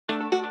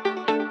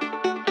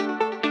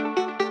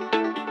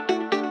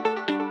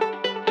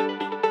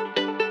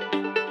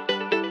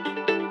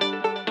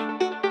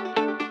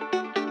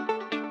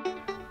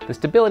The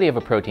stability of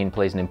a protein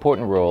plays an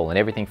important role in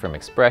everything from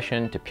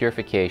expression to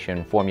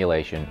purification,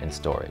 formulation, and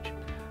storage.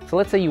 So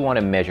let's say you want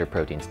to measure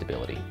protein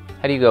stability.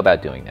 How do you go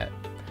about doing that?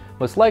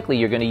 Most likely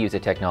you're going to use a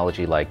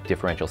technology like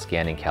differential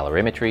scanning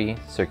calorimetry,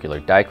 circular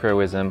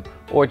dichroism,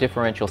 or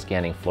differential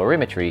scanning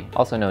fluorimetry,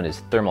 also known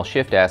as thermal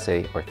shift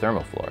assay or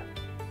thermofluor.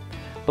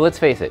 But let's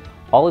face it,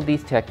 all of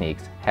these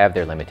techniques have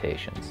their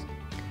limitations.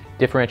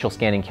 Differential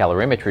scanning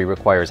calorimetry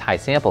requires high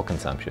sample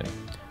consumption.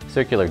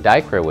 Circular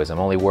dichroism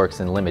only works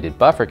in limited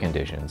buffer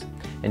conditions,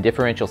 and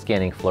differential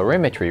scanning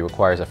fluorimetry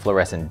requires a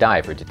fluorescent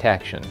dye for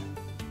detection.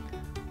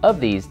 Of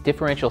these,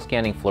 differential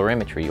scanning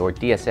fluorimetry, or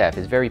DSF,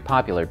 is very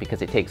popular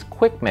because it takes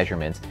quick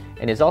measurements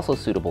and is also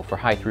suitable for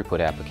high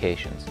throughput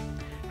applications.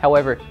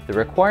 However, the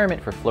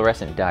requirement for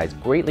fluorescent dyes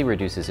greatly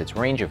reduces its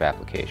range of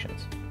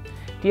applications.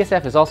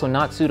 DSF is also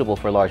not suitable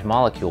for large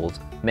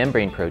molecules,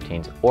 membrane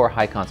proteins, or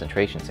high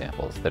concentration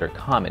samples that are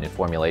common in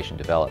formulation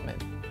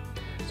development.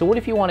 So what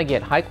if you want to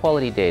get high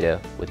quality data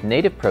with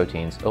native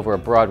proteins over a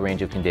broad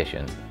range of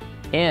conditions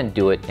and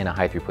do it in a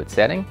high throughput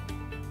setting?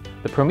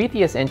 The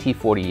Prometheus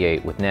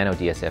NT.48 with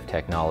nanoDSF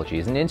technology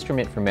is an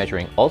instrument for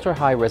measuring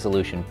ultra-high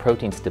resolution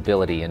protein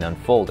stability and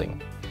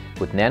unfolding.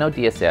 With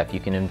nanoDSF, you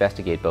can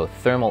investigate both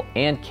thermal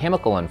and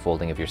chemical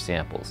unfolding of your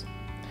samples.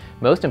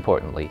 Most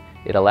importantly,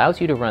 it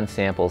allows you to run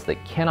samples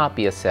that cannot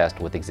be assessed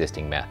with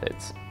existing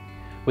methods.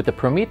 With the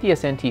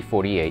Prometheus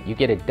NT.48, you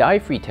get a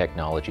dye-free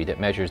technology that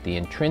measures the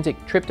intrinsic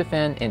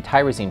tryptophan and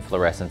tyrosine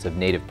fluorescence of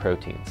native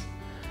proteins.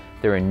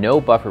 There are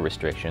no buffer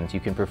restrictions. You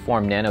can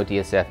perform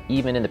nanoDSF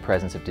even in the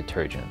presence of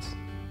detergents.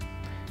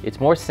 It's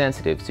more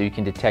sensitive, so you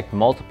can detect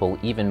multiple,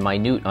 even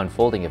minute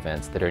unfolding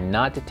events that are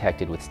not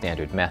detected with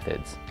standard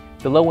methods.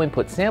 The low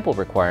input sample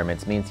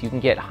requirements means you can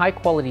get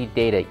high-quality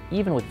data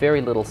even with very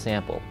little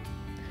sample.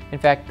 In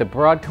fact, the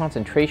broad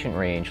concentration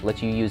range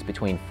lets you use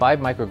between 5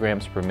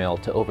 micrograms per mil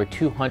to over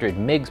 200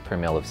 mg per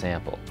mil of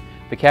sample.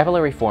 The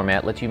capillary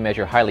format lets you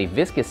measure highly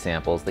viscous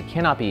samples that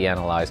cannot be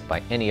analyzed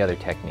by any other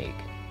technique.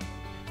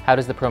 How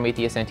does the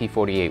Prometheus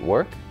NT.48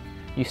 work?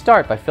 You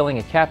start by filling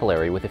a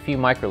capillary with a few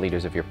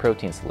microliters of your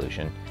protein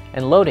solution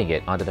and loading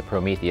it onto the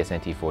Prometheus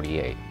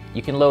NT.48.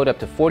 You can load up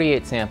to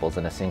 48 samples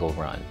in a single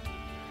run.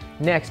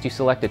 Next, you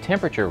select a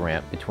temperature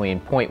ramp between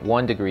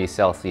 0.1 degrees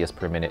Celsius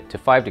per minute to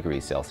 5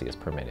 degrees Celsius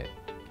per minute.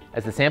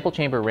 As the sample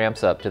chamber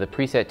ramps up to the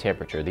preset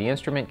temperature, the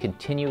instrument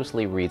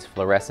continuously reads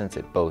fluorescence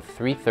at both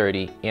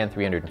 330 and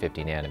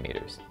 350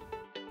 nanometers.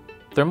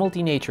 Thermal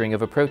denaturing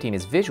of a protein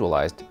is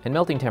visualized and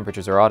melting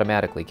temperatures are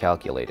automatically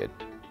calculated.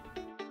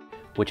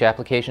 Which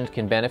applications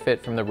can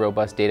benefit from the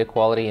robust data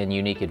quality and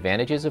unique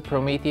advantages of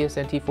Prometheus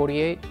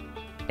NT.48?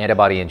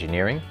 Antibody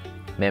engineering,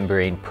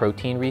 membrane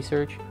protein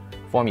research,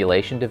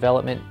 formulation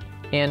development,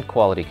 and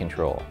quality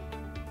control.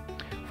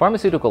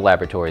 Pharmaceutical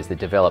laboratories that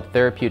develop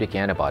therapeutic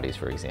antibodies,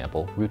 for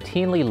example,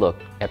 routinely look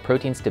at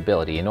protein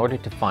stability in order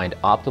to find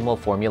optimal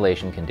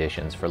formulation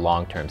conditions for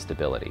long-term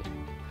stability.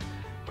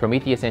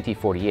 Prometheus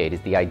NT.48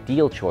 is the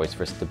ideal choice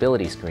for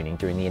stability screening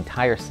during the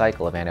entire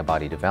cycle of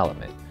antibody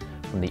development,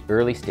 from the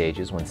early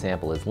stages when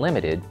sample is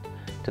limited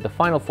to the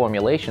final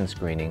formulation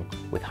screening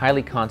with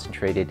highly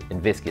concentrated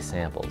and viscous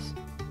samples.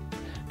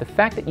 The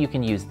fact that you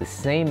can use the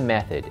same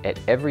method at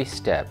every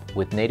step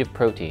with native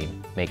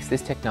protein makes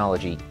this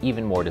technology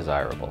even more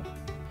desirable.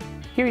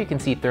 Here you can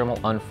see thermal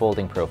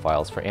unfolding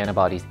profiles for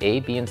antibodies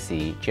A, B, and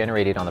C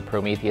generated on the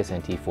Prometheus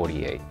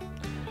NT.48.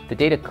 The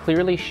data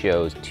clearly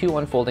shows 2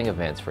 unfolding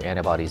events for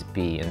antibodies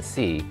B and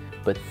C,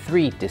 but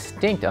 3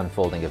 distinct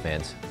unfolding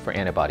events for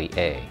antibody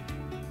A.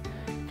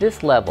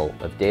 This level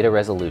of data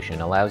resolution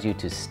allows you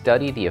to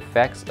study the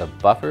effects of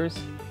buffers,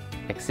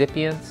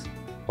 excipients,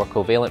 or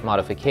covalent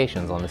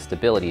modifications on the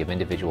stability of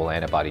individual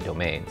antibody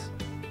domains.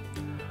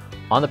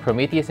 On the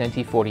Prometheus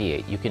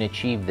NT.48, you can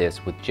achieve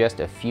this with just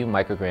a few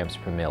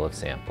micrograms per mil of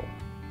sample.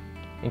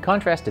 In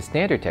contrast to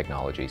standard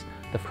technologies,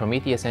 the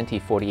Prometheus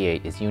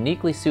NT.48 is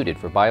uniquely suited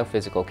for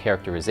biophysical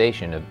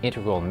characterization of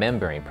integral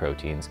membrane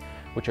proteins,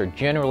 which are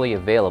generally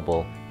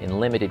available in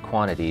limited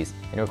quantities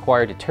and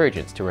require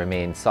detergents to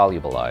remain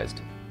solubilized.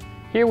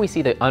 Here we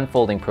see the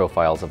unfolding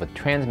profiles of a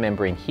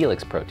transmembrane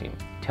helix protein,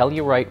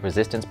 tellurite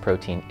resistance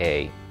protein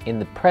A, in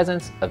the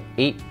presence of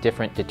 8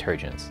 different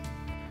detergents.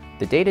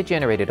 The data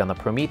generated on the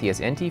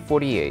Prometheus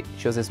NT.48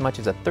 shows as much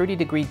as a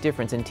 30-degree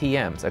difference in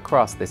TMs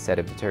across this set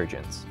of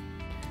detergents.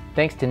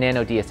 Thanks to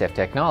nanoDSF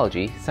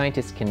technology,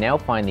 scientists can now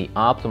find the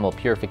optimal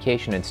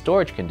purification and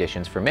storage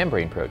conditions for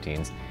membrane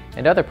proteins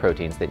and other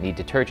proteins that need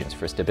detergents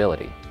for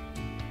stability.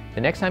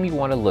 The next time you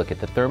want to look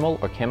at the thermal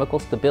or chemical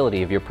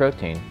stability of your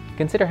protein,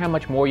 consider how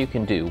much more you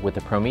can do with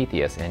the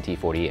Prometheus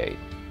NT.48.